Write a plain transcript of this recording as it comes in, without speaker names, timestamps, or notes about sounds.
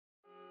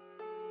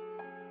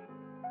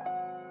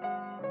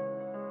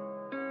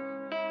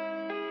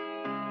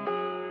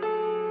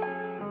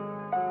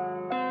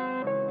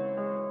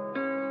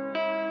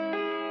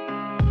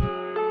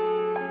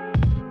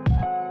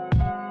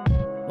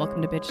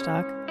Bitch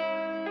Talk.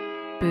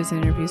 Booze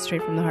and interviews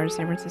straight from the heart of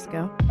San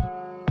Francisco.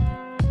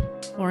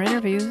 More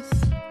interviews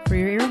for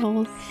your ear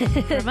holes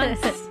from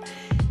us.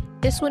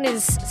 This one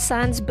is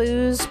sans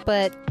booze,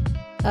 but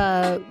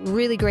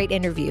really great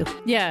interview.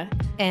 Yeah,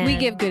 And we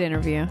give good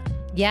interview.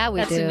 Yeah, we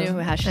That's do. a new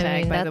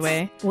hashtag, by the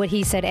way. What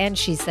he said and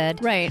she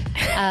said. Right.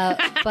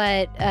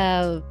 But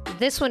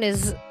this one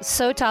is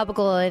so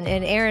topical. And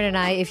Aaron and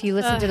I, if you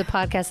listen to the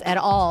podcast at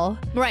all.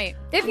 Right.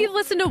 If you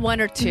listen to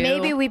one or two.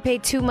 Maybe we pay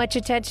too much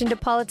attention to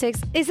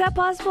politics. Is that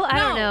possible? I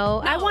don't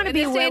know. No. I want to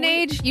be in this day and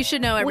age, you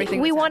should know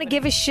everything. We want to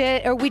give a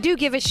shit, or we do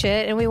give a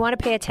shit, and we want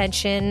to pay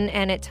attention.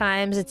 And at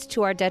times it's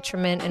to our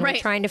detriment. And we're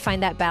trying to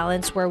find that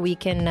balance where we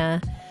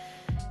can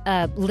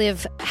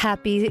live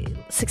happy,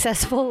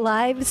 successful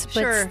lives,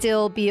 but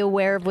still be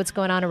aware of what's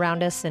going on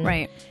around us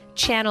and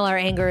channel our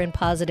anger in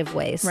positive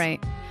ways.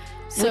 Right.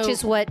 Which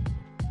is what...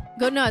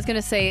 I was going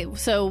to say,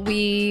 so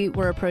we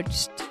were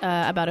approached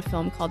about a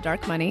film called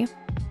Dark Money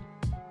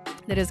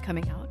that is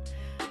coming out.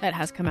 That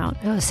has come out.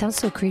 Oh, it sounds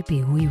so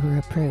creepy. We were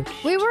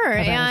approached. We were.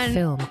 About a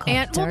film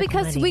called Dark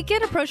because Money. we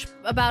get approached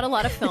about a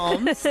lot of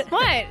films.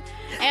 What?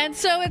 And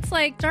so it's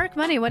like, Dark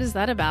Money, what is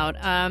that about?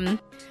 And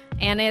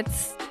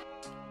it's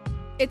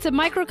a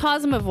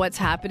microcosm of what's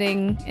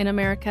happening in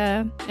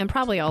America and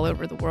probably all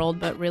over the world,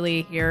 but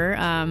really here,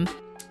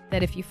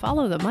 that if you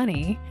follow the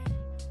money,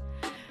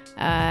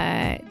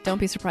 don't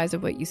be surprised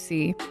at what you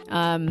see.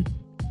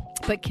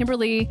 But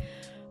Kimberly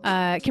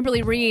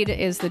Reed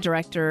is the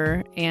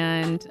director,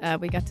 and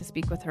we got to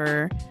speak with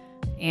her,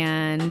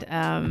 and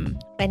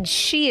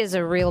she is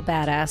a real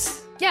badass.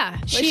 Yeah,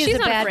 she's a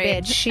bad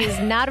bitch. She's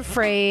not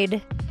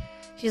afraid.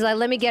 She's like,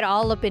 let me get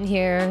all up in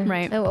here.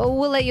 Right. And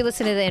we'll let you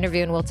listen to the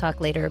interview and we'll talk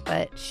later.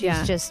 But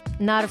she's just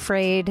not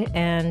afraid.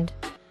 And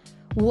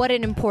what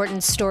an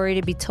important story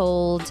to be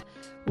told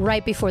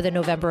right before the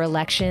November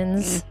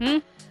elections. Mm-hmm.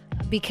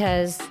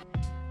 Because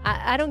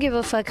I don't give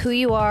a fuck who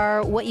you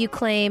are, what you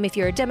claim. If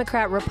you're a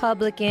Democrat,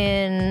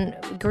 Republican,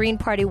 Green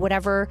Party,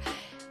 whatever,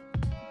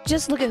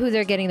 just look at who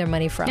they're getting their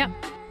money from. Yep.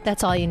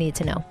 That's all you need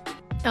to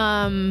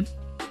know.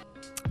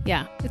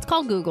 Yeah, it's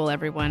called Google,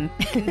 everyone.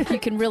 You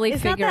can really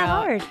figure out.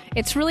 Hard.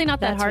 It's really not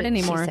that hard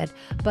anymore. She said.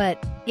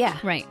 But yeah.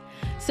 Right.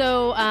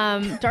 So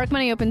Dark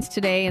Money opens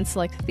today in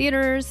select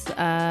theaters.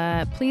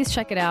 Please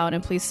check it out,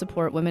 and please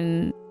support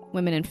women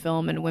in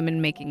film and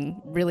women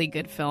making really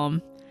good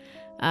film.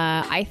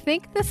 I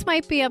think this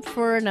might be up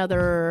for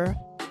another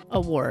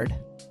award.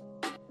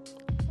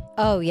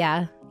 Oh,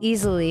 yeah.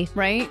 Easily.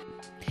 Right?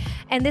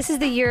 And this is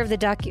the year of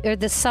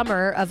the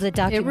summer of the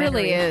documentary. It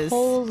really is.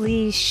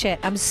 Holy shit!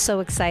 I'm so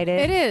excited.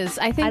 It is.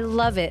 I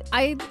love it.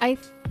 I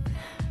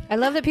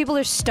love that people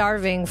are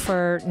starving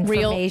for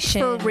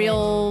information,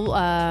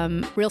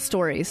 real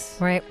stories.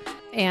 Right.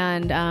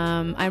 And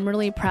I'm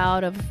really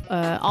proud of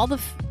all the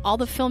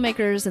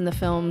filmmakers in the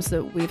films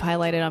that we've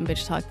highlighted on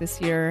Bitch Talk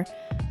this year.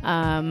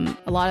 A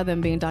lot of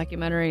them being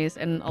documentaries,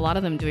 and a lot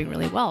of them doing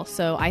really well.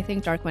 So I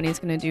think Dark Money is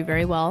going to do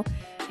very well,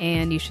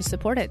 and you should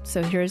support it.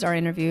 So here's our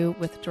interview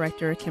with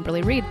director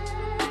Kimberly Reed.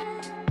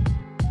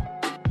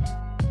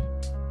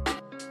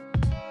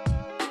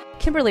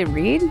 Kimberly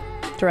Reed,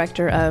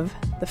 director of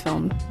the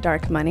film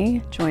Dark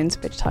Money, joins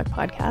Bitch Talk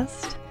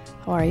podcast.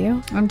 How are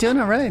you? I'm doing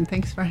all right.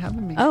 Thanks for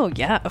having me. Oh,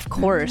 yeah, of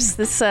course.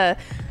 This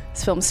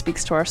film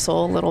speaks to our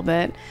soul a little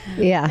bit.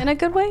 Yeah. In a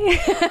good way.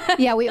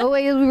 Yeah, we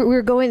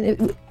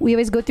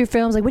always go through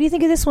films like, what do you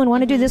think of this one?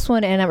 Want to do this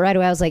one? And right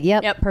away I was like,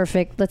 yep.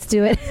 Perfect. Let's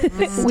do it.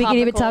 We can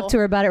even talk to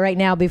her about it right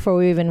now before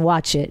we even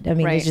watch it. I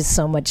mean, there's just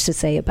so much to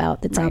say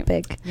about the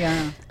topic.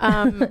 Yeah.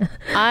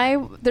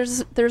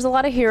 There's a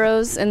lot of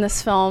heroes in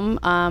this film.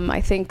 I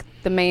think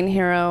the main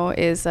hero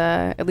is,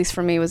 at least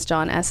for me, was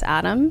John S.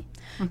 Adam.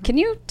 Mm-hmm. Can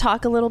you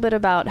talk a little bit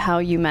about how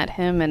you met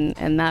him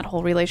and that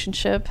whole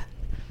relationship?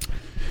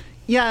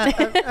 Yeah,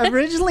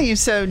 originally,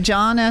 so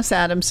John S.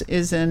 Adams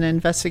is an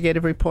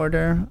investigative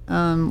reporter.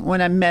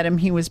 When I met him,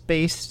 he was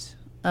based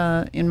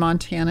in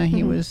Montana.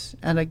 He was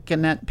at a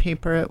Gannett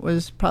paper. It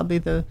was probably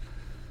the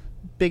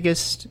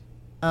biggest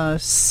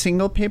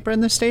single paper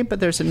in the state, but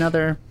there's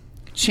another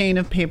chain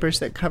of papers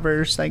that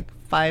covers like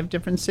 5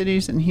 different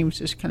cities, and he was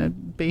just kind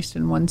of based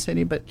in one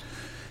city. But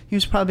he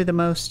was probably the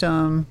most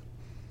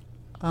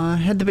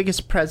had the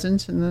biggest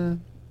presence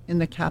in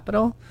the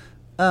capital.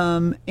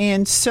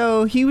 And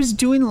so he was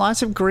doing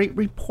lots of great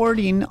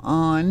reporting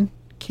on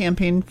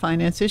campaign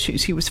finance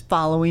issues. He was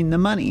following the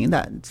money,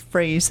 that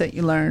phrase that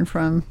you learn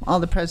from All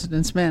the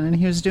President's Men, and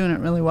he was doing it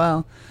really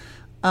well.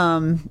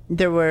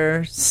 There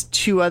were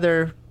 2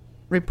 other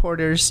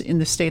reporters in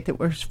the state that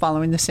were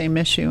following the same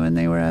issue, and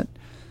they were at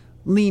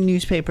Lee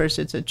Newspapers.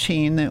 It's a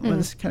chain that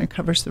was kind of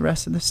covers the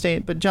rest of the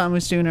state. But John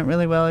was doing it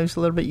really well. He was a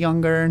little bit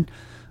younger,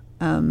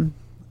 and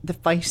the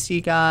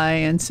feisty guy,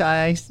 and so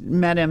I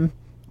met him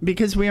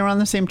because we were on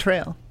the same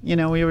trail. You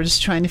know, we were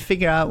just trying to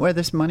figure out where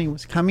this money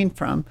was coming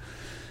from,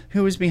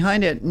 who was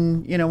behind it,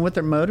 and, you know, what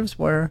their motives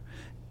were.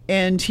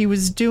 And he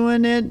was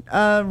doing it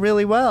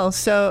really well.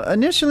 So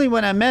initially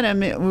when I met him,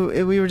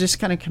 we were just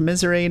kind of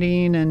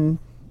commiserating and,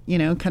 you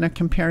know, kind of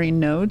comparing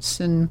notes.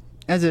 And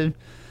as a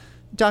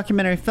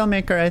documentary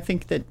filmmaker, I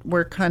think that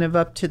we're kind of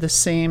up to the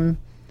same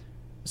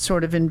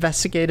sort of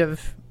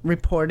investigative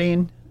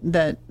reporting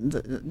that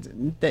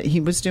he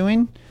was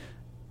doing.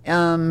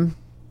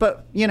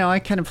 But, you know, I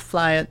kind of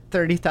fly at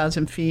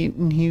 30,000 feet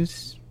and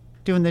he's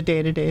doing the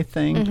day-to-day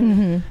thing.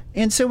 Mm-hmm.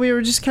 And so we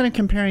were just kind of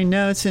comparing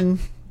notes. And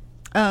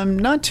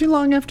not too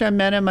long after I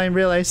met him, I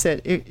realized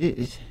that,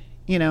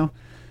 you know,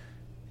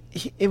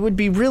 it would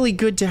be really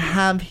good to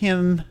have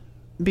him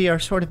be our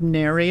sort of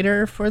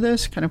narrator for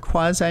this, kind of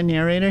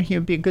quasi-narrator. He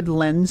would be a good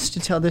lens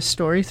to tell this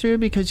story through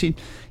because, you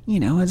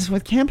know, as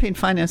with campaign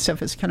finance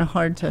stuff, it's kind of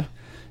hard to,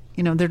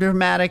 you know, the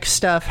dramatic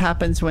stuff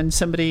happens when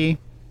somebody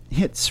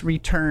hits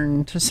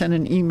return to send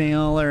an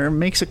email or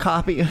makes a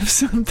copy of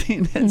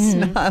something. It's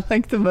not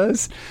like the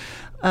most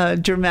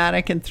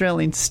dramatic and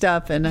thrilling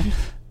stuff. And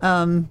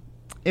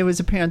it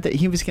was apparent that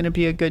he was going to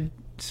be a good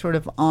sort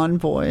of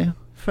envoy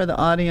for the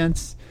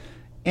audience.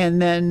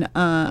 And then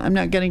I'm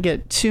not going to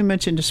get too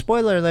much into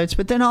spoiler alerts,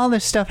 but then all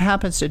this stuff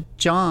happens to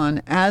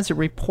John as a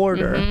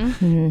reporter.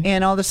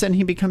 And all of a sudden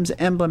he becomes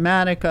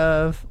emblematic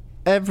of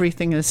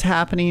everything that's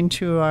happening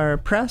to our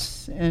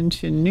press and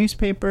to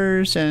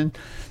newspapers and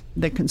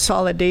the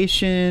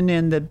consolidation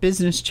and the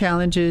business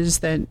challenges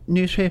that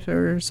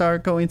newspapers are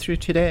going through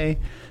today.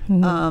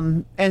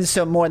 And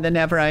so more than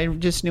ever, I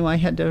just knew I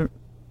had to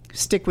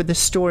stick with the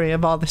story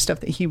of all the stuff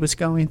that he was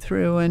going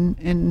through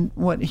and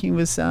what he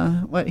was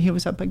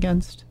up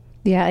against.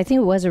 Yeah, I think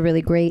it was a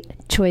really great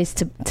choice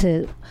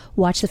to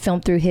watch the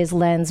film through his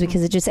lens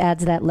because it just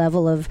adds that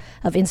level of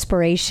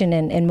inspiration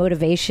and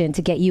motivation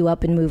to get you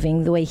up and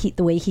moving the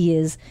way he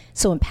is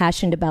so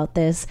impassioned about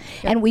this.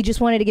 Yep. And we just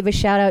wanted to give a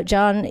shout out,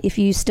 John, if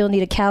you still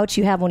need a couch,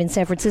 you have one in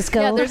San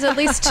Francisco. Yeah, there's at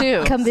least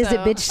 2. Come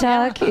visit Bitch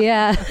Talk.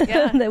 Yeah.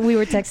 That we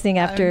were texting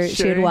after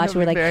she had watched.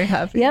 We're like, very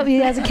happy. Yep, he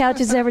has a couch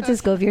in San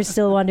Francisco if you're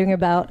still wondering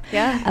about.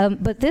 Yeah.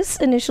 But this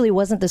initially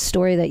wasn't the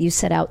story that you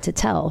set out to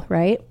tell,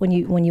 right? When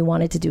you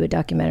wanted to do a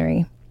documentary.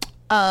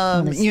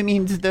 You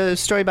mean the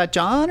story about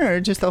John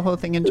or just the whole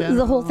thing in general?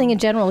 The whole thing in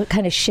general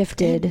kind of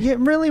shifted. It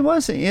really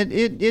wasn't.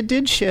 It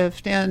did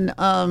shift. And,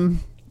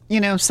 you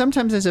know,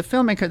 sometimes as a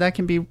filmmaker, that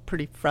can be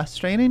pretty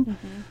frustrating.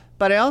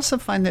 But I also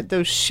find that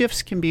those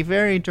shifts can be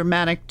very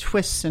dramatic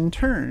twists and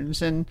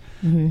turns. And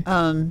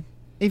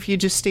if you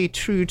just stay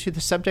true to the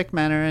subject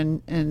matter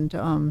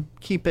and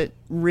keep it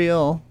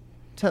real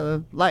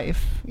to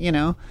life, you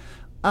know,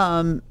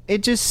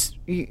 it just,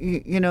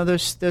 you know,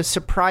 those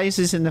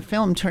surprises in the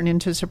film turn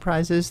into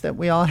surprises that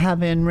we all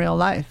have in real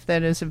life.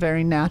 That is a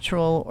very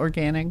natural,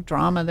 organic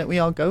drama that we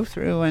all go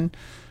through. And,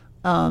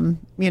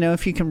 you know,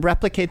 if you can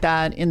replicate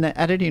that in the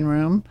editing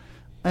room,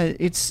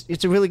 it's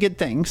a really good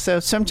thing.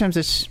 So sometimes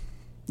it's,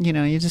 you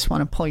know, you just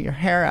want to pull your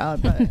hair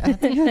out. But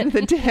at the end of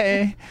the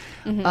day,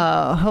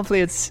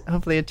 hopefully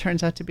it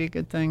turns out to be a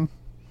good thing.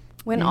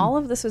 When all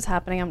of this was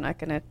happening, I'm not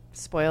going to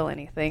spoil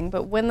anything,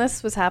 but when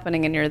this was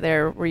happening and you're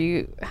there, were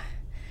you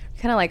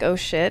kind of like, oh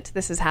shit,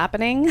 this is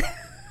happening?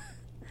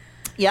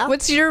 Yeah.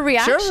 What's your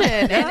reaction? Sure.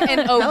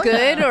 And oh,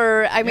 good? Yeah.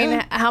 Or, I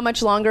mean, how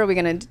much longer are we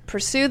going to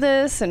pursue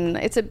this? And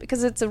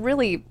because it's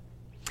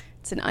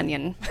an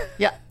onion.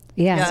 Yeah.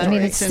 Yeah, I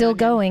mean, it's still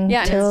going.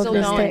 Yeah, till it's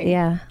still going.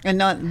 Yeah. And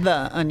not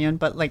the onion,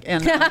 but like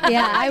an onion.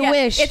 Yeah, I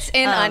wish. It's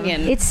an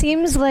onion. It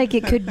seems like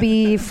it could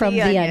be from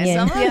the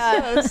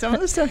onion. Some of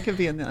the stuff could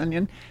be in the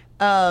onion.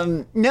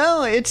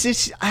 No, it's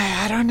just,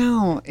 I don't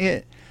know.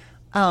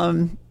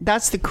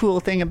 That's the cool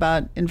thing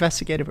about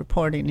investigative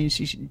reporting is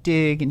you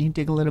dig and you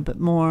dig a little bit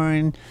more.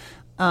 And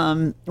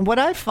what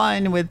I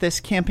find with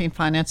this campaign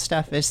finance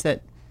stuff is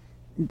that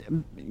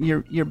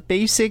your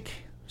basic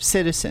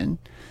citizen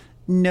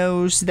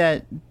knows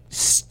that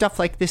stuff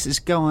like this is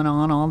going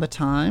on all the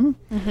time.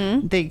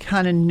 They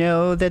kind of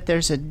know that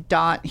there's a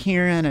dot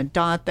here and a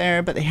dot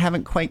there, but they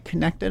haven't quite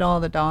connected all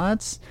the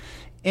dots.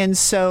 And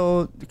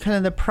so kind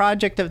of the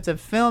project of the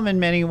film in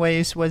many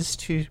ways was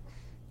to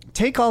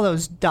take all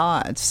those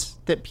dots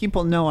that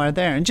people know are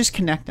there and just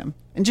connect them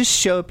and just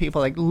show people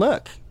like,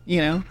 look,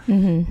 you know,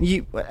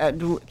 you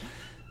the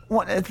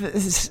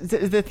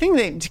thing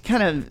that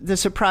kind of the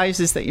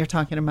surprises that you're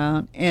talking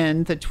about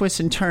and the twists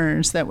and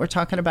turns that we're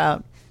talking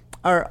about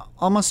are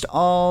almost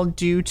all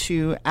due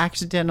to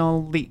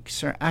accidental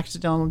leaks or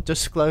accidental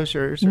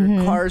disclosures or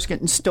cars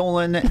getting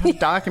stolen that have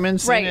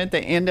documents in it.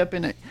 They end up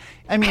in it.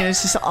 I mean,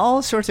 it's just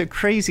all sorts of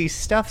crazy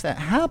stuff that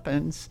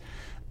happens.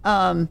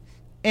 And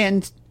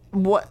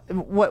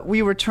what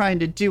we were trying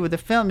to do with the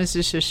film is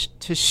just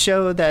to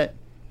show that,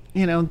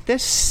 you know,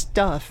 this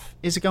stuff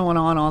is going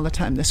on all the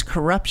time. This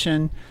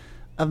corruption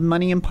of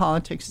money in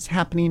politics is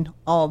happening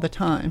all the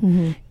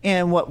time.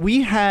 And what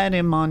we had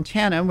in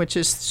Montana, which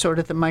is sort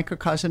of the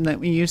microcosm that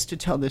we use to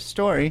tell this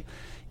story,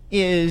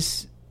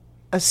 is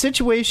a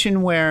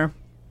situation where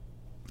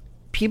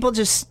people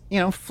just, you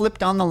know,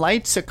 flipped on the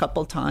lights a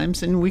couple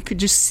times and we could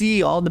just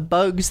see all the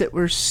bugs that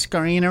were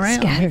scurrying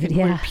around. Scattered,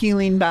 We're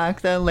peeling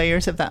back the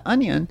layers of that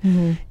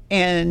onion.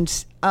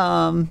 And,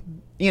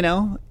 you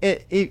know,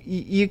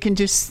 you can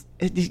just,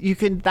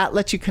 that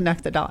lets you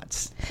connect the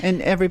dots,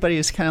 and everybody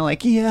is kind of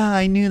like, yeah,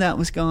 I knew that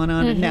was going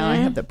on, and now I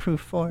have the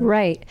proof for it.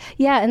 Right.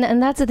 Yeah,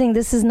 and that's the thing.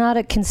 This is not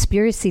a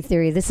conspiracy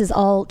theory. This is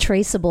all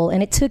traceable,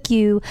 and it took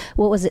you,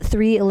 what was it,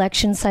 3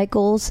 election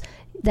cycles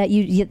that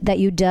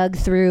you dug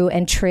through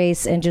and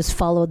traced and just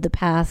followed the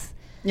path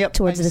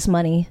towards this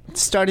money.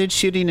 Started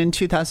shooting in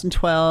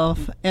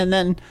 2012, and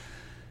then,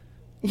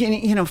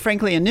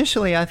 frankly,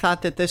 initially I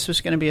thought that this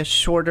was going to be a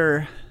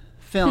shorter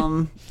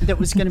film that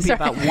was going to be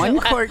about one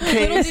court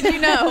case. Little did you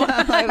know.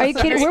 Are you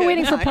kidding? We're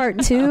waiting for part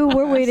 2.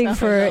 We're waiting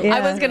for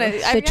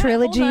the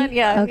trilogy.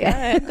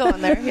 Okay. I'm going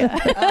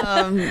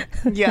there.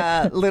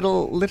 Yeah.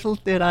 Little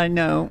did I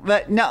know.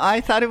 But no,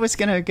 I thought it was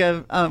going to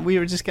go. We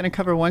were just going to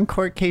cover one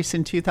court case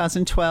in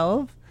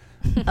 2012.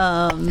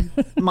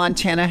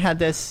 Montana had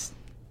this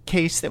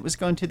case that was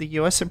going to the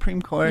U.S.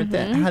 Supreme Court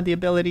that had the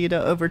ability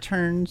to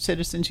overturn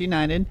Citizens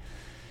United.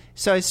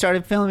 So I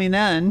started filming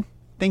then,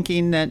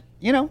 thinking that,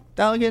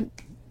 that'll get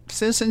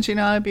Citizens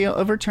United be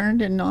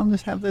overturned, and I'll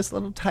just have this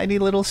little tidy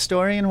little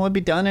story, and we'll be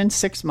done in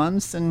 6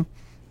 months. And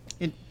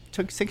it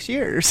took 6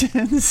 years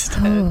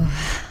instead.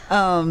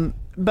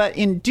 But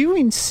in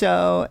doing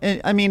so,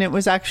 it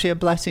was actually a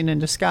blessing in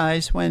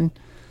disguise when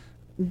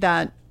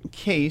that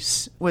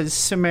case was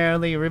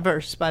summarily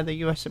reversed by the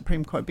U.S.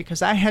 Supreme Court,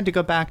 because I had to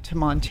go back to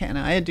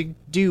Montana. I had to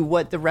do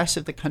what the rest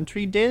of the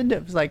country did.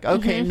 It was like,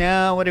 okay,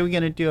 now what are we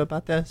going to do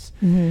about this?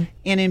 And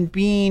in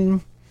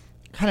being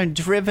kind of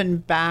driven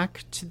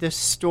back to this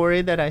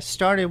story that I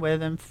started with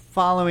and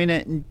following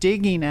it and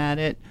digging at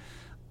it,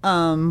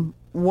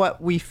 what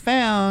we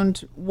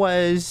found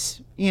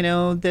was,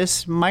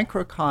 this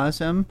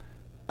microcosm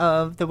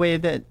of the way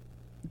that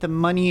the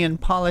money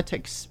and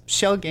politics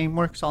shell game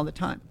works all the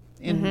time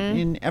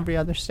in every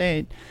other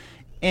state.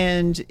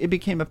 And it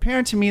became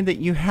apparent to me that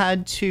you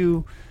had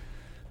to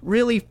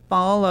really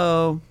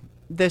follow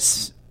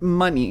this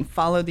money,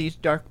 follow these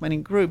dark money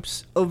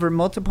groups over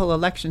multiple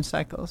election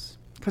cycles.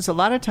 Because a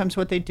lot of times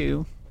what they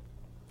do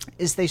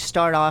is they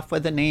start off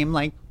with a name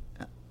like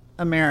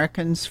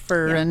Americans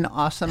for an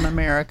Awesome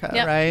America,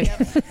 right?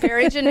 Yep.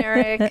 Very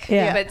generic,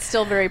 but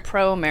still very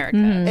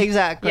pro-America.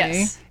 Exactly.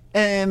 Yes.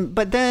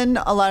 But then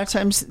a lot of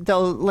times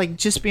they'll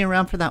just be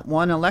around for that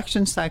one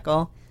election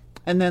cycle,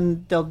 and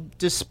then they'll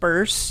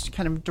disperse,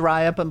 kind of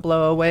dry up and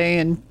blow away,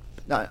 and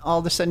all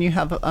of a sudden you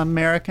have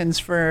Americans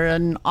for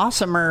an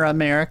Awesomer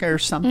America or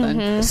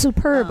something.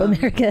 Superb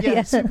America.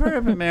 Yeah,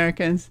 superb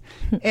Americans.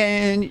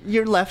 And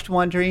you're left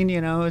wondering,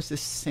 is this the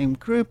same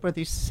group? Are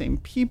these the same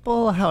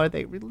people? How are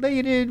they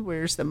related?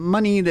 Where's the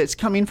money that's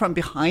coming from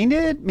behind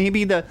it?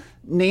 Maybe the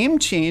name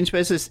changed,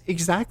 but it's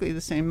exactly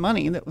the same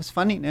money that was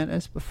funding it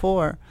as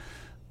before.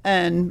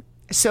 And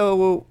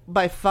so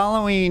by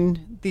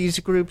following these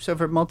groups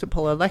over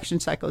multiple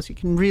election cycles, you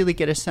can really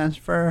get a sense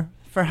for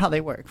how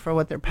they work, for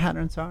what their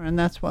patterns are. And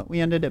that's what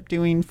we ended up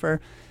doing for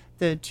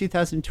the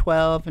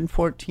 2012 and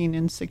 14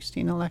 and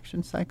 16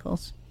 election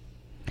cycles.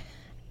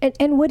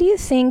 And what do you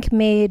think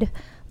made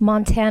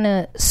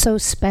Montana so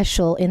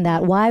special in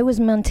that? Why was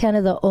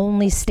Montana the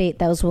only state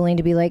that was willing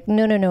to be like,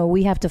 no,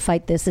 we have to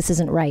fight this. This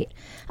isn't right.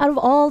 Out of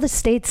all the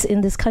states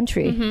in this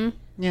country.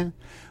 Yeah.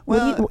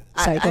 Well,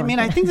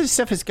 I think this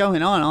stuff is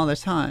going on all the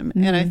time.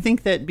 And I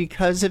think that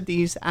because of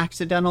these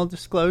accidental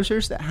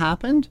disclosures that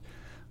happened,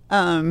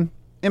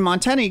 in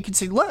Montana, you can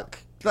say, look,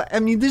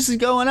 this is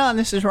going on,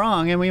 this is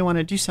wrong, and we want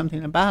to do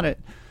something about it.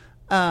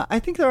 I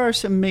think there are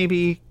some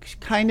maybe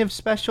kind of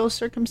special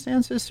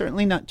circumstances,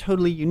 certainly not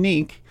totally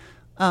unique,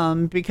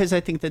 because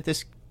I think that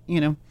this,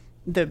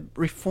 the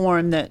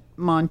reform that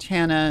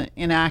Montana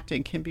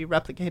enacted can be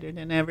replicated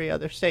in every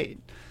other state.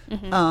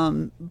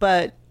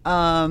 But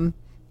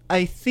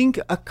I think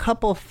a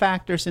couple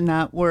factors in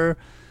that were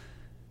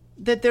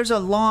that there's a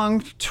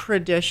long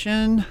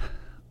tradition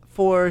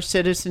for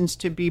citizens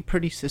to be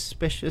pretty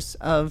suspicious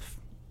of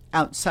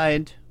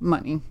outside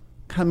money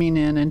coming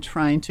in and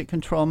trying to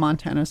control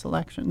Montana's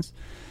elections.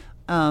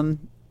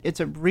 It's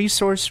a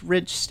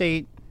resource-rich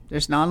state.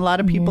 There's not a lot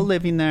of people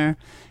living there.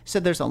 So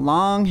there's a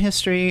long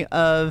history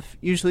of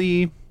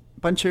usually a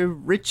bunch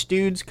of rich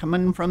dudes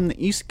coming from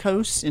the East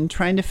Coast and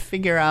trying to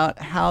figure out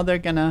how they're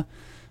going to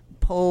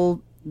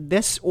pull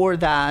this or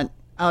that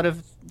out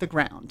of the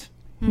ground.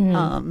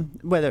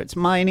 Whether it's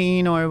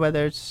mining or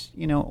whether it's,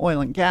 oil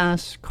and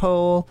gas,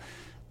 coal,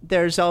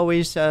 there's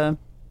always,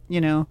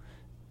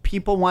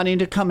 people wanting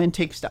to come and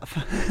take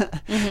stuff.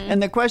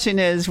 And the question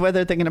is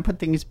whether they're going to put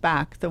things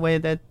back the way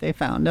that they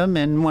found them.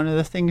 And one of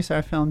the things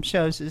our film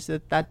shows is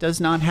that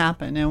does not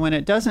happen. And when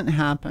it doesn't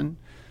happen,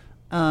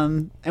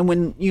 and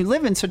when you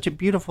live in such a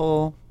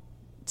beautiful,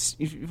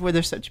 where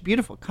there's such a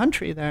beautiful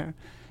country there,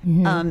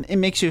 it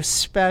makes you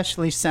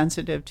especially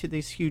sensitive to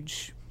these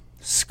huge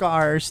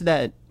scars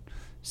that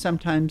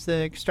sometimes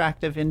the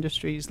extractive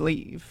industries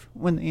leave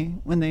when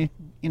they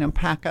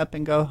pack up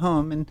and go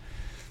home and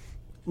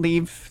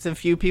leave the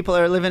few people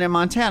that are living in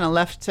Montana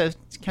left to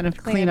kind of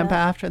clean up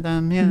after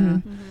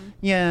them.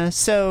 Yeah.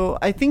 So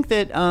I think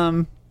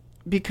that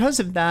because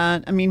of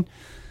that,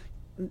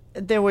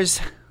 there was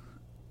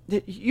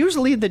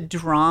usually the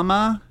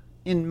drama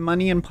in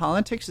money and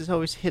politics is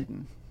always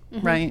hidden.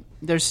 right?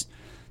 There's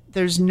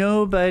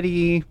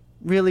nobody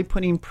really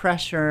putting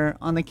pressure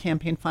on the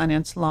campaign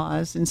finance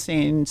laws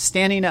and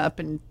standing up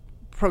and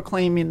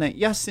proclaiming that,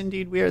 yes,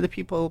 indeed, we are the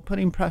people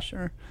putting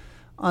pressure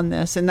on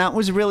this. And that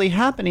was really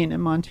happening in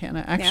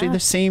Montana. Actually, the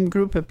same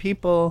group of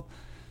people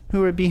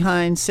who were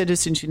behind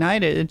Citizens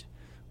United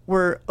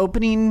were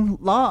opening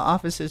law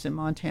offices in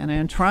Montana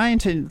and trying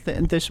to,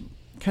 this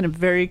kind of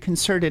very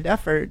concerted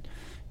effort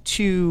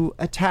to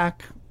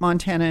attack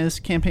Montana's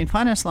campaign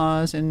finance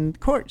laws and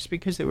courts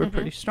because they were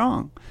pretty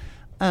strong.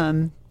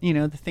 The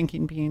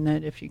thinking being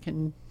that if you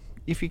can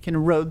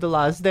erode the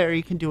laws there,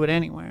 you can do it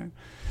anywhere.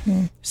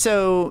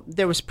 So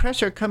there was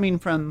pressure coming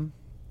from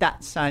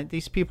that side.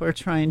 These people are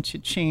trying to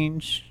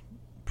change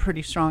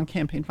pretty strong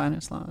campaign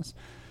finance laws.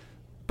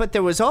 But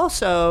there was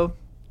also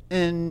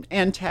an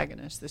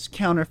antagonist, this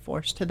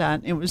counterforce to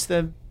that. It was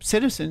the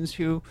citizens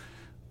who,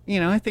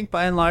 I think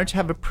by and large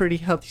have a pretty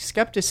healthy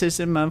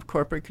skepticism of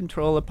corporate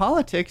control of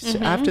politics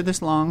after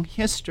this long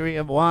history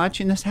of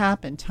watching this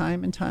happen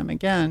time and time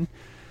again.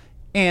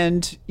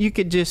 And you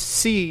could just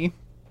see,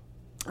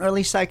 or at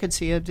least I could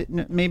see it,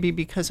 maybe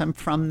because I'm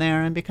from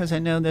there and because I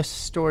know this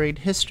storied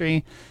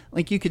history,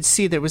 like you could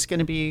see there was going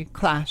to be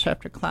clash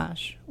after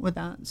clash with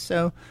that.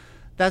 So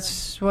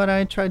that's what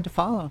I tried to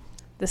follow.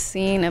 The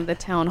scene of the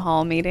town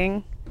hall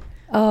meeting.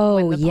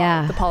 Oh,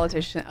 the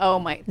politician. Oh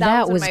my,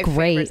 that was my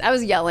great. Favorites. I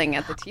was yelling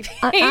at the TV.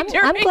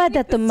 I'm glad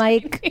that the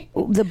mic,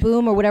 the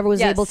boom or whatever, was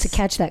able to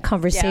catch that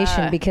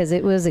conversation because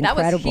it was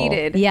incredible. That was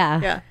heated.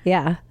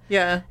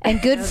 Yeah.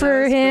 And good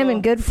for him, cool.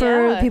 And good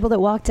for people that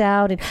walked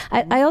out. And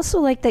I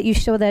also like that you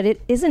show that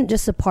it isn't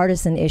just a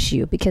partisan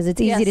issue, because it's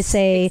easy to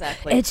say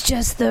it's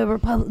just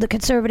the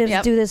conservatives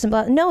do this and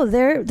blah. No,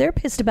 they're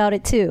pissed about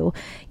it too.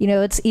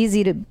 It's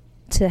easy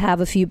to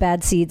have a few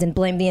bad seeds and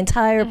blame the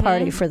entire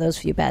party for those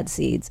few bad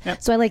seeds.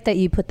 Yep. So I like that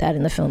you put that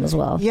in the film as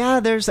well.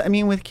 Yeah,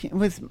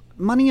 with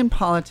money in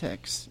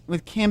politics,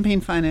 with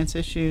campaign finance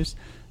issues,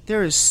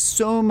 there is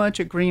so much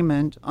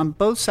agreement on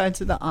both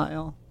sides of the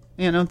aisle.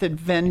 The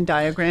Venn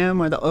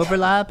diagram or the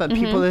overlap of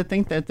people that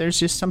think that there's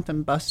just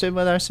something busted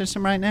with our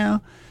system right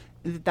now.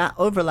 That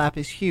overlap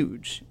is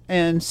huge.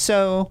 And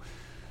so,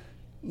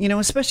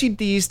 especially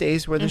these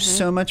days where there's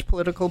so much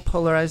political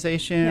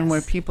polarization,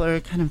 where people are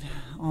kind of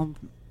all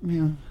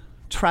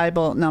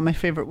tribal, not my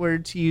favorite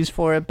word to use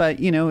for it, but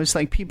it's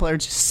like people are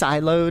just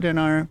siloed and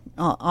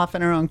off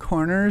in our own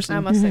corners. I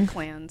almost said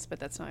clans, but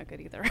that's not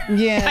good either.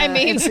 Yeah, I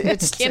mean,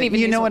 it's can't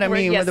even use what I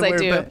mean yes, with the I word,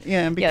 do. But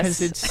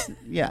because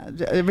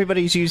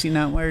everybody's using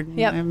that word.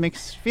 And I have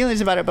mixed feelings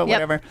about it, but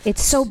whatever.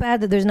 It's so bad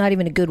that there's not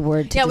even a good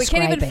word to describe it. We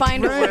can't even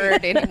find a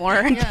word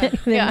anymore.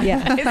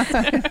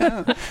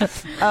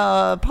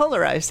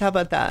 Polarized. How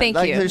about that? Thank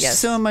you. There's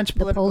so much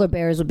political. The polar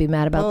bears would be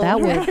mad about that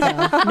word,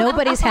 though.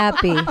 Nobody's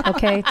happy.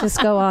 Okay, just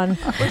go on.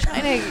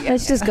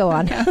 Let's just go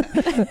on.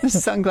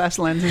 Sunglass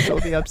lenses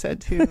will be upset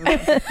too.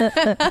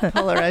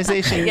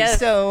 Polarization. Yes.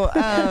 So,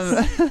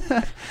 I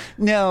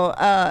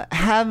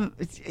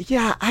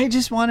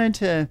just wanted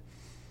to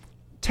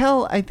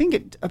tell, I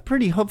think, a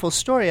pretty hopeful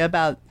story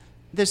about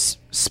this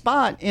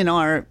spot in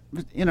our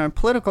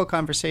political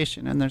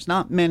conversation, and there's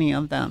not many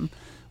of them,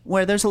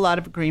 where there's a lot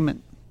of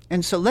agreement.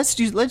 And so let's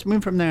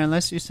move from there and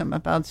let's do something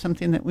about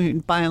something that we,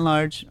 by and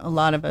large, a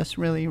lot of us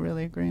really,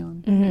 really agree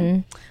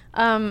on.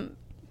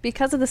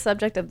 Because of the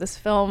subject of this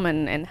film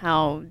and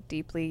how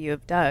deeply you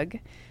have dug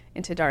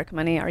into dark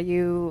money, are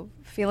you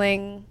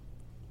feeling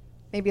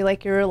maybe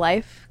like your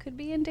life could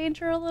be in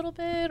danger a little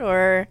bit?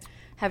 Or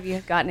have you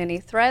gotten any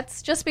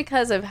threats just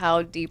because of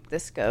how deep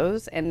this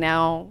goes? And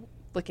now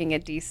looking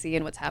at DC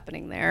and what's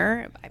happening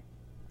there,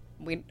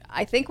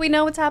 I think we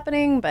know what's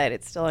happening, but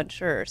it's still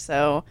unsure.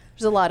 So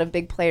there's a lot of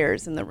big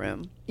players in the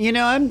room.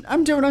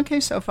 I'm doing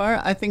okay so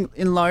far. I think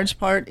in large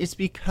part it's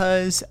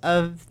because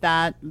of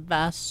that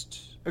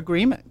vast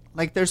agreement.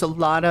 Like there's a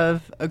lot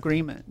of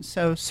agreement.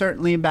 So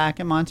certainly back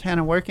in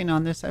Montana working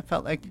on this, I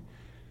felt like,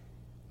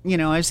 I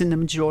was in the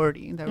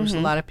majority. There was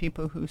a lot of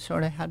people who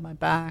sort of had my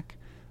back.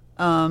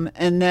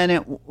 And then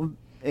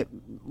it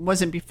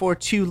wasn't before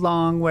too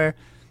long where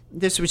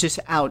this was just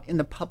out in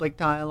the public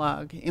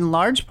dialogue, in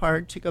large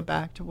part to go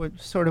back to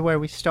where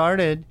we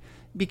started,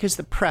 because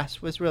the press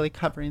was really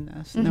covering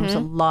this and there was a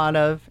lot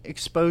of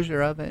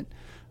exposure of it.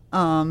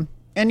 And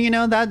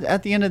that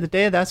at the end of the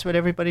day, that's what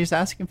everybody's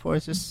asking for,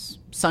 is this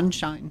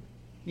sunshine,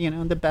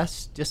 the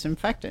best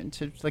disinfectant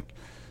to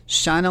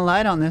shine a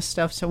light on this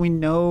stuff so we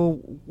know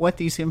what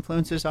these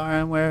influences are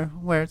and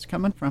where it's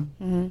coming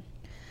from.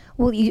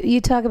 Well,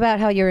 you talk about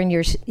how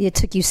it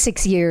took you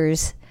 6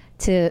 years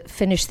to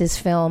finish this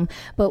film,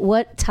 but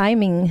what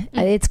timing?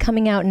 It's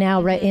coming out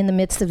now right in the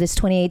midst of this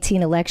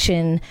 2018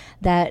 election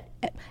that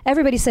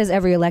everybody says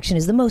every election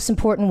is the most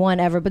important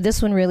one ever, but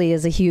this one really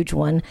is a huge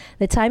one.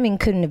 The timing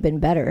couldn't have been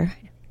better.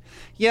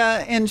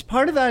 Yeah, and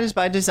part of that is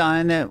by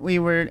design, that we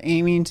were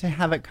aiming to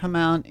have it come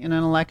out in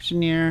an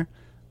election year.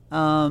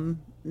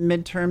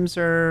 Midterms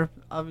are,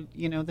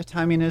 the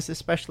timing is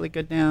especially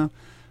good now.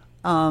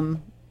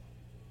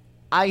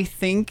 I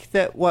think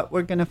that what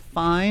we're going to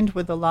find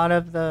with a lot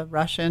of the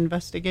Russia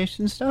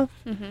investigation stuff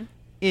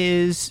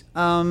is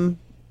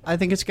I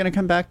think it's going to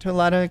come back to a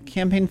lot of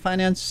campaign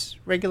finance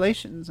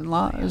regulations and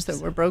laws that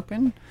were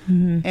broken.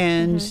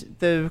 And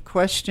the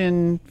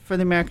question for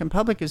the American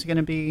public is going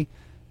to be,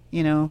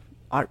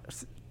 are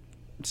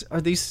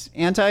these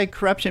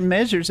anti-corruption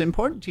measures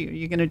important to you? Are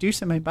you going to do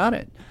something about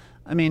it?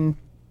 I mean,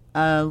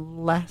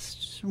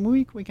 last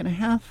week and a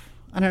half,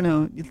 I don't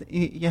know,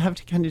 you have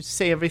to kind of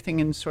say everything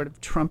in sort of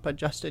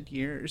Trump-adjusted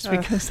years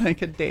because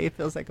like a day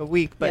feels like a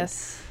week. But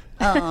Yes.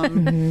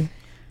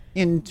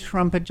 In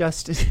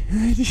Trump-adjusted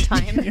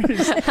Time.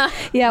 years.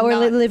 Yeah,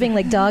 we're living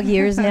like dog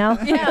years now.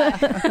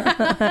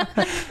 Yeah.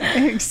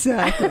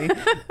 Exactly.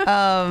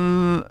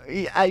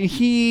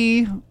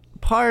 He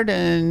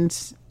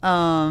pardoned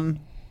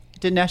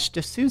Dinesh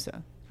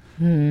D'Souza,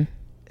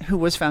 who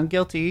was found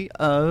guilty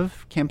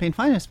of campaign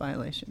finance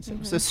violations. It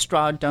was a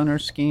straw donor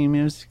scheme.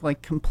 It was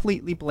like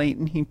completely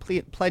blatant. He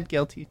pleaded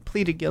guilty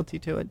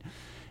to it.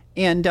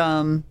 And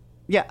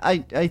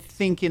I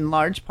think in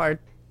large part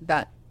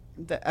that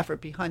the effort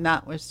behind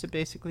that was to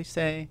basically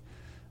say,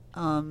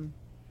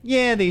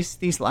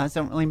 these laws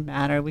don't really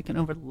matter. We can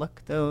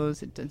overlook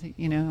those. It doesn't,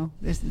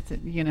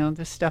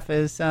 this stuff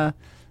is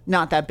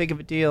not that big of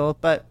a deal.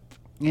 But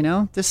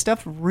this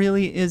stuff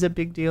really is a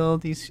big deal.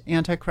 These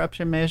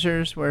anti-corruption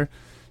measures were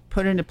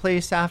put into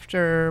place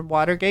after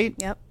Watergate.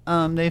 Yep.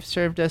 They've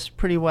served us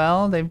pretty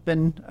well. They've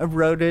been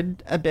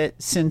eroded a bit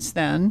since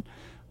then.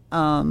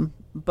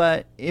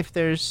 But if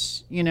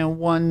there's,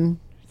 one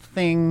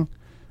thing,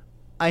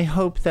 I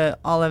hope that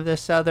all of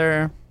this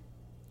other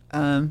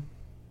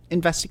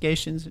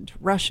investigations into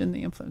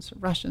the influence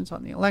of Russians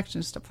on the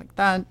election, stuff like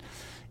that,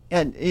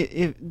 and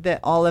that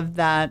all of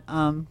that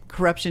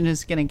corruption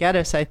is going to get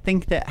us. I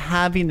think that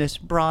having this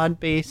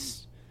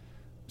broad-based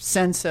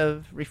sense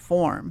of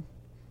reform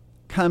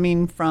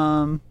coming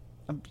from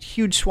a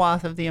huge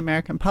swath of the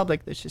American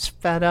public that's just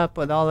fed up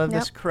with all of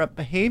this corrupt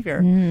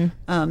behavior,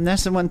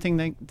 that's the one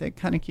thing that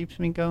kind of keeps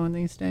me going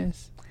these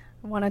days.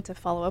 I wanted to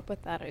follow up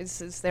with that.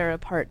 Is there a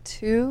part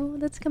 2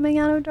 that's coming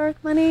out of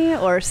Dark Money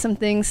or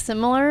something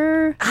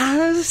similar?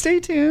 Stay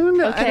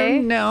tuned. Okay. I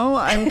don't know.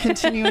 I'm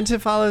continuing to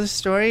follow the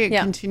story. It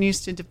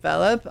continues to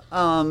develop.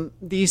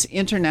 These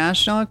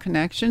international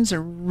connections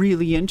are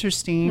really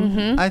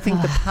interesting. I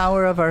think the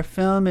power of our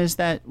film is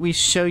that we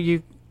show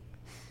you,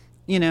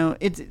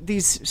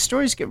 these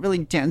stories get really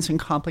dense and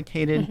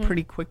complicated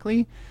pretty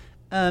quickly.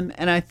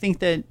 And I think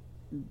that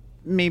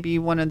maybe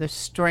one of the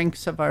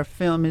strengths of our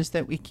film is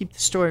that we keep the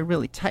story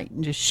really tight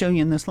and just show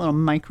you in this little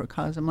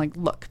microcosm, like,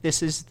 look,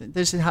 this is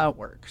how it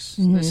works.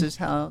 This is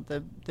how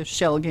the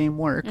shell game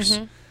works.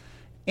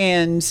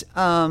 And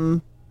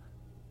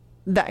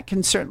that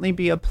can certainly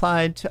be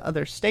applied to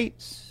other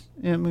states.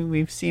 I mean,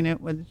 we've seen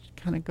it with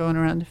kind of going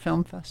around to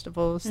film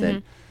festivals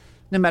that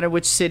no matter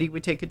which city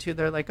we take it to,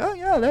 they're like, oh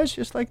yeah, that's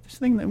just like this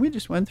thing that we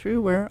just went through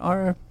where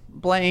our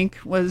blank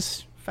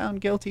was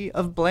found guilty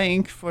of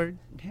blank for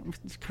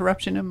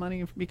corruption and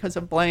money because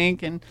of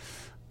blank. And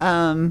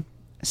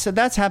so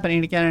that's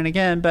happening again and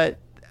again. But,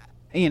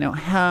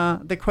 how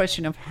the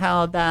question of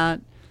how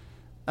that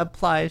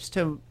applies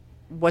to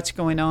what's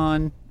going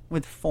on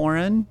with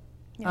foreign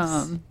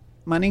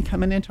money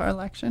coming into our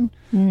election,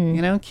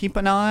 keep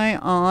an eye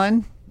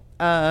on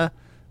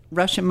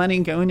Russian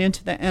money going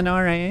into the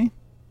NRA,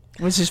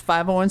 which is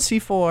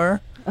 501c4.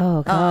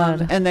 Oh,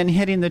 God. And then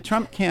hitting the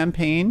Trump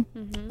campaign,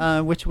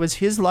 which was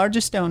his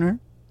largest donor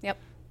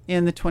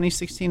in the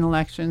 2016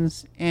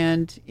 elections,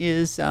 and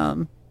is,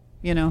 the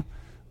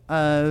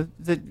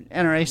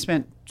NRA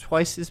spent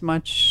twice as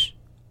much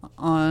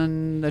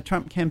on the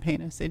Trump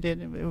campaign as they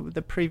did with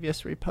the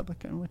previous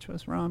Republican, which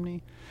was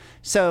Romney.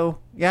 So,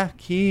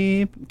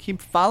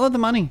 keep follow the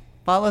money,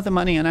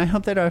 and I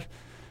hope that our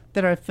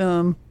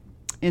film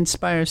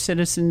inspires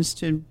citizens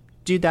to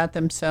do that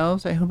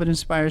themselves. I hope it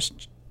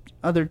inspires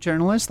other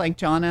journalists like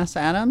John S.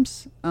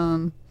 Adams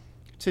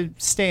to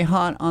stay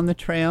hot on the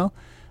trail,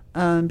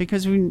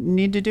 because we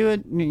need to do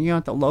it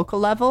at the local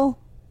level,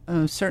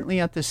 certainly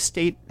at the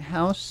state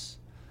house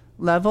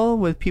level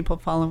with people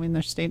following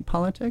their state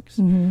politics.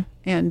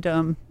 And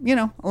a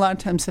lot of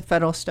times the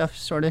federal stuff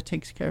sort of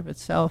takes care of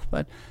itself,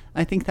 but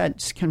I think that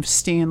just kind of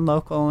staying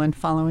local and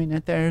following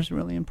it there is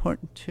really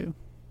important too.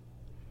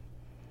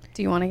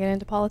 Do you want to get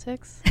into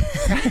politics?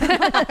 No,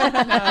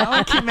 I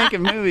want to keep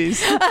making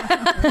movies.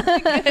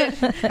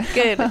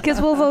 Good. Because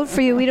we'll vote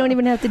for you. We don't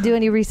even have to do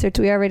any research.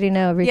 We already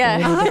know everything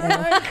we need to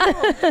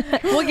know.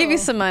 We'll give you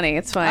some money.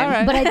 It's fine. All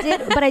right.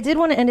 But I did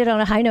want to end it on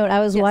a high note. I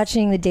was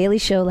watching The Daily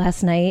Show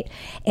last night,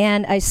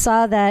 and I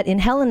saw that in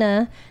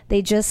Helena,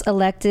 they just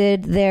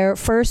elected their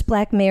first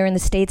black mayor in the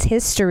state's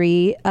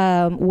history,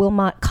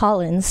 Wilmot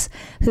Collins,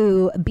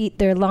 who beat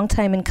their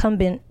longtime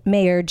incumbent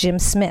mayor, Jim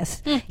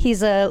Smith.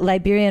 He's a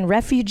Liberian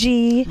refugee.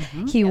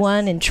 He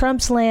won in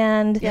Trump's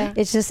land. Yeah.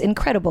 It's just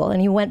incredible. And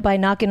he won by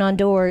knocking on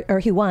doors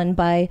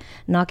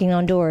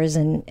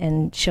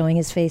and showing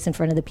his face in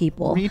front of the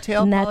people.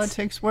 Retail And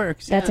politics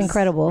works. That's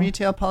incredible.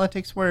 Retail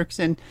politics works.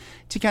 And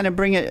to kind of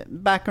bring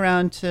it back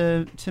around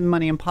to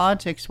money and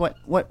politics,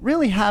 what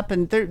really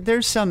happened,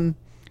 there's some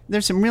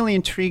really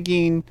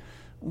intriguing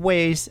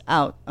ways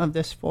out of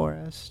this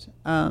forest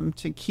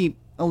to keep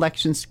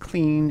elections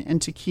clean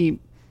and to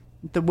keep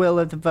the will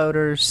of the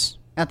voters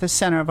at the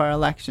center of our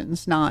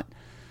elections, not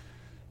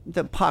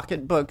the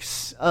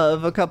pocketbooks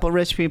of a couple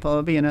rich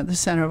people being at the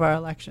center of our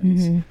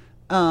elections.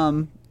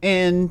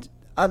 And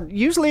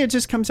usually it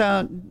just comes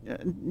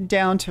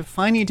down to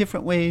finding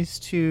different ways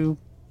to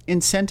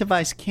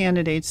incentivize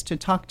candidates to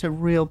talk to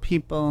real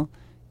people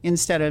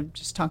instead of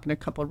just talking to a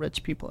couple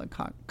rich people at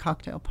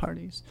cocktail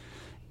parties.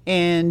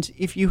 And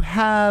if you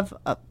have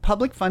a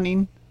public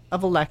funding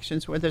of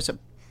elections where there's a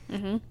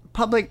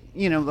public,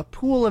 a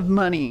pool of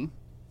money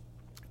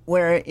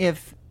where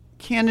if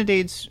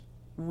candidates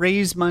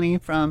raise money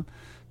from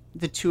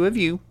the two of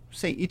you,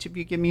 say each of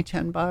you give me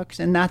 $10,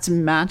 and that's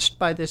matched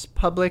by this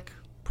public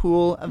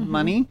pool of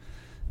money.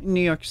 In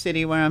New York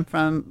City, where I'm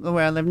from,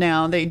 where I live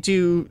now, they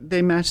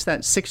match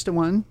that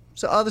 6-1.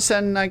 So all of a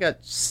sudden I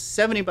got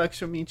 $70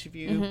 from each of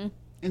you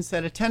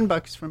instead of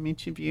 $10 from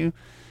each of you.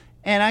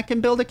 And I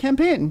can build a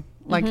campaign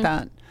like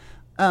that.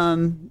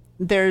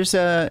 There's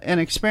an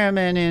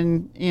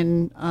experiment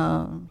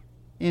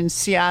in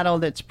Seattle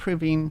that's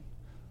proving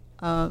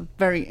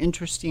very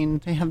interesting.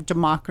 They have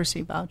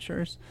democracy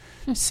vouchers.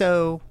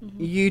 So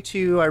you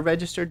two are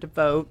registered to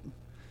vote.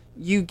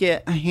 You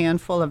get a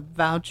handful of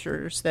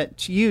vouchers that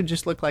to you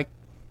just look like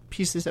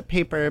pieces of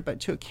paper,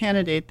 but to a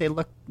candidate,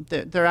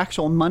 they're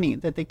actual money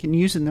that they can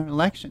use in their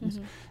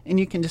elections. And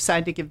you can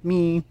decide to give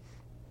me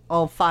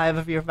all 5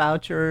 of your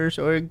vouchers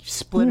or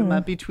split them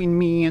up between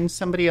me and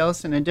somebody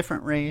else in a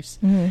different race.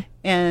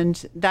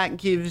 And that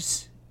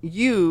gives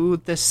you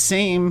the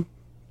same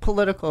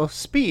political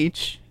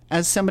speech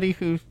as somebody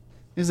who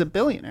is a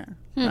billionaire,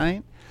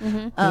 right?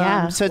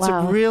 So it's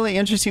a really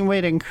interesting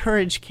way to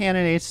encourage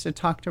candidates to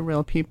talk to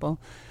real people.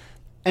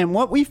 And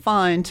what we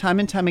find time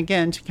and time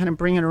again, to kind of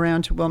bring it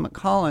around to Wilmot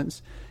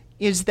Collins,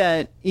 is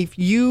that if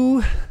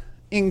you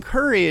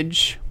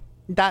encourage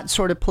that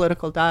sort of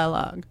political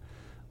dialogue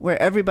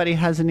where everybody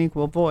has an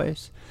equal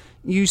voice,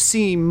 you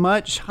see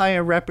much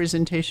higher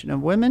representation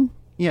of women,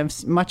 you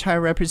have much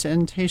higher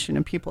representation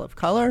of people of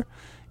color,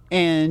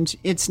 and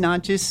it's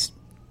not just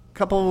a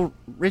couple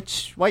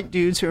rich white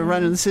dudes who are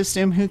running the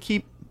system who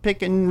keep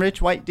picking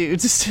rich white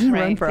dudes to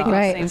run for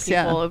office.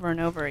 Same people over and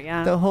over,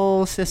 The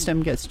whole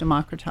system gets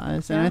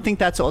democratized, and I think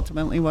that's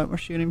ultimately what we're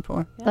shooting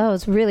for. Oh,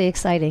 it's really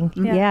exciting.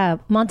 Yeah.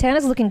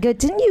 Montana's looking good.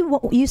 Didn't you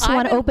used to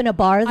want to open a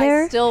bar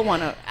there? I still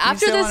want to.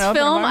 After this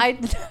film, I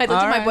looked at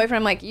my boyfriend.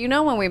 I'm like,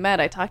 when we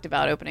met, I talked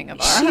about opening a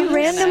bar. She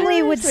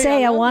randomly would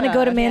say, I want to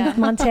go to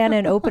Montana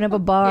and open up a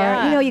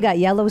bar. You got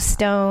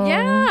Yellowstone.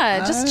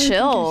 Just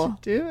chill.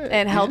 Do it.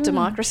 And help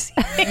democracy.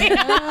 You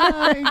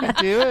can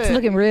do it. It's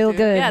looking real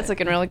good. Yeah, it's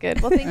looking really good.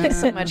 Well, thank you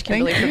so much,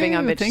 Kimberly, for being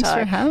on Bitch Thanks Talk.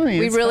 for having me.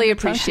 We really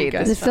appreciate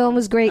this. The film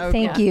was great.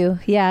 Thank you.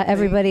 Yeah,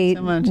 everybody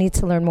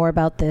needs to learn more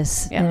about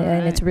this,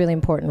 and it's really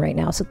important right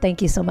now. So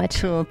thank you so much.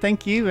 Cool.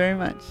 Thank you very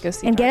much. Go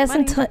see and get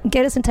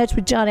us in touch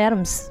with John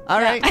Adams. All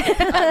right.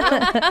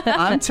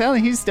 I'm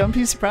telling you, don't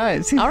be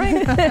surprised. All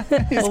right.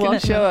 He's going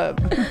to show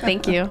up.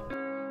 Thank you.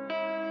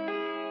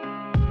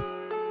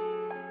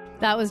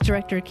 That was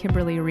director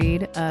Kimberly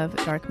Reed of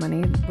Dark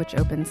Money, which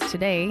opens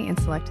today in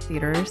select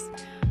theaters.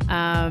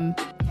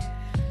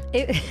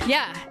 It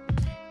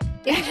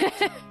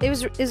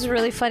was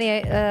really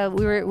funny.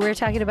 We were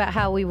talking about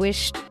how we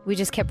wished we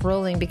just kept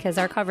rolling because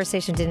our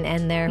conversation didn't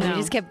end there. No. We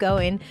just kept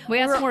going. We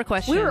asked more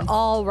questions. We were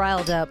all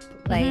riled up.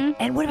 Like,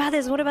 and what about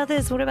this? What about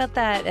this? What about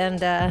that?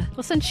 And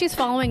well, since she's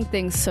following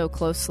things so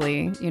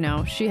closely,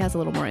 she has a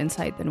little more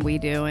insight than we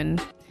do.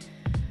 And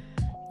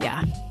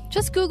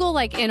just Google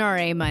like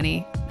NRA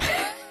money.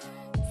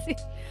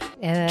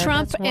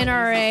 Trump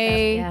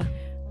NRA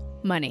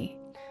money.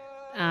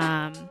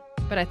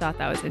 But I thought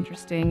that was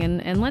interesting.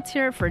 And let's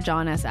hear it for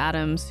John S.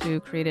 Adams, who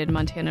created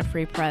Montana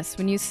Free Press.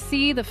 When you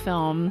see the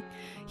film,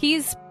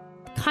 he's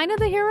kind of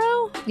the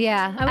hero.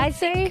 Yeah, I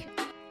think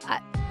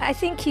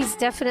he's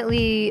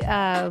definitely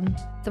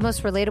the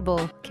most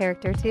relatable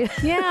character, too.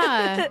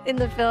 Yeah. in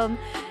the film.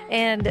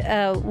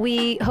 And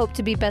we hope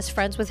to be best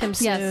friends with him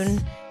soon.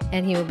 Yes.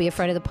 And he will be a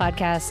friend of the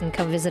podcast and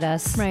come visit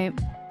us. Right.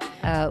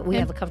 We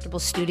have a comfortable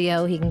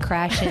studio he can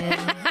crash in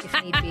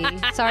if need be.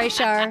 Sorry,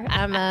 Shar,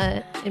 I'm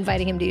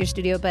inviting him to your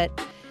studio, but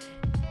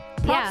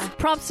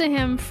props to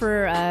him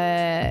for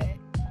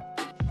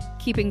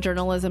keeping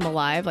journalism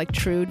alive, like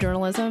true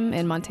journalism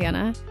in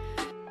Montana.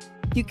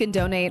 You can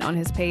donate on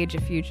his page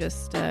if you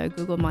just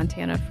Google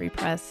Montana Free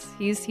Press.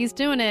 He's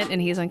doing it,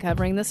 and he's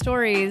uncovering the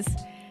stories.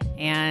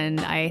 And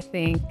I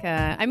think,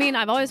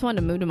 I've always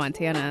wanted to move to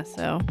Montana,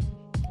 so...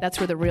 That's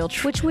where the real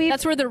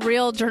that's where the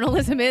real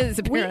journalism is,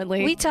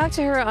 apparently. We talked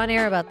to her on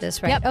air about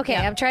this, right? Yep. Okay,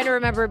 yep. I'm trying to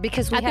remember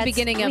because we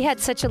had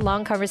such a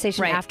long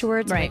conversation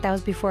afterwards. Right. Like that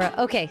was before.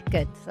 Okay,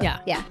 good. So,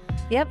 yeah.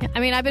 Yep.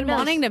 I've been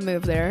wanting to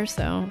move there,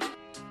 so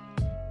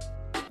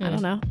I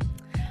don't know.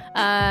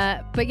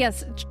 But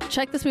yes,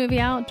 check this movie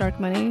out,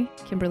 Dark Money,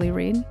 Kimberly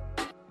Reed,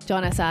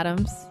 John S.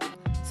 Adams,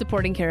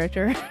 supporting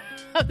character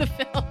of the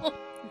film.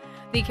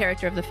 The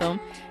character of the film.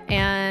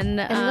 And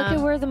look at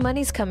where the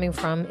money's coming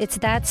from. It's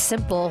that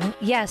simple.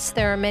 Yes,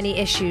 there are many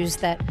issues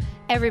that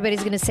everybody's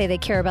going to say they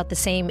care about the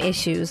same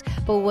issues,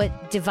 but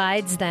what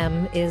divides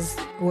them is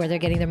where they're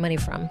getting their money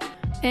from.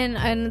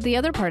 And the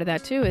other part of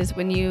that too is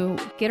when you're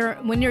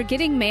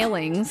getting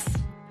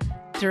mailings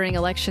during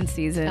election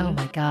season. Oh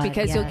my God!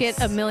 Because you'll get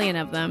a million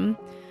of them.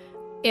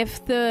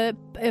 If the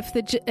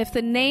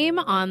name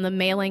on the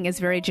mailing is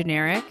very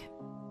generic,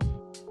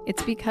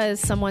 it's because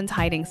someone's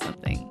hiding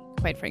something.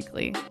 Quite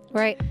frankly,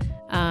 right?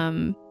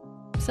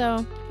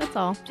 So that's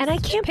all. And I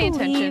can't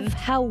believe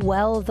how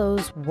well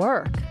those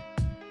work.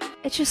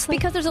 It's just like,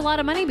 because there's a lot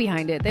of money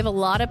behind it. They have a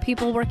lot of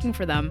people working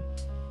for them.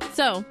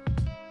 So,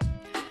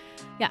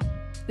 yeah,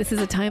 this is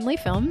a timely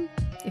film.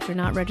 If you're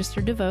not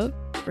registered to vote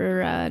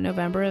for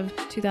November of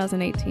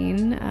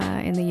 2018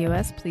 in the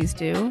U.S., please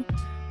do.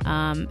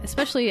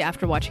 Especially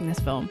after watching this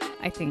film.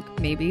 I think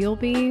maybe you'll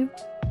be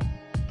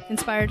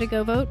inspired to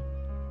go vote.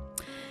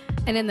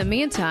 And in the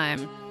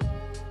meantime,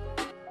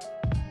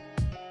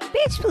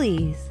 bitch,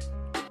 please.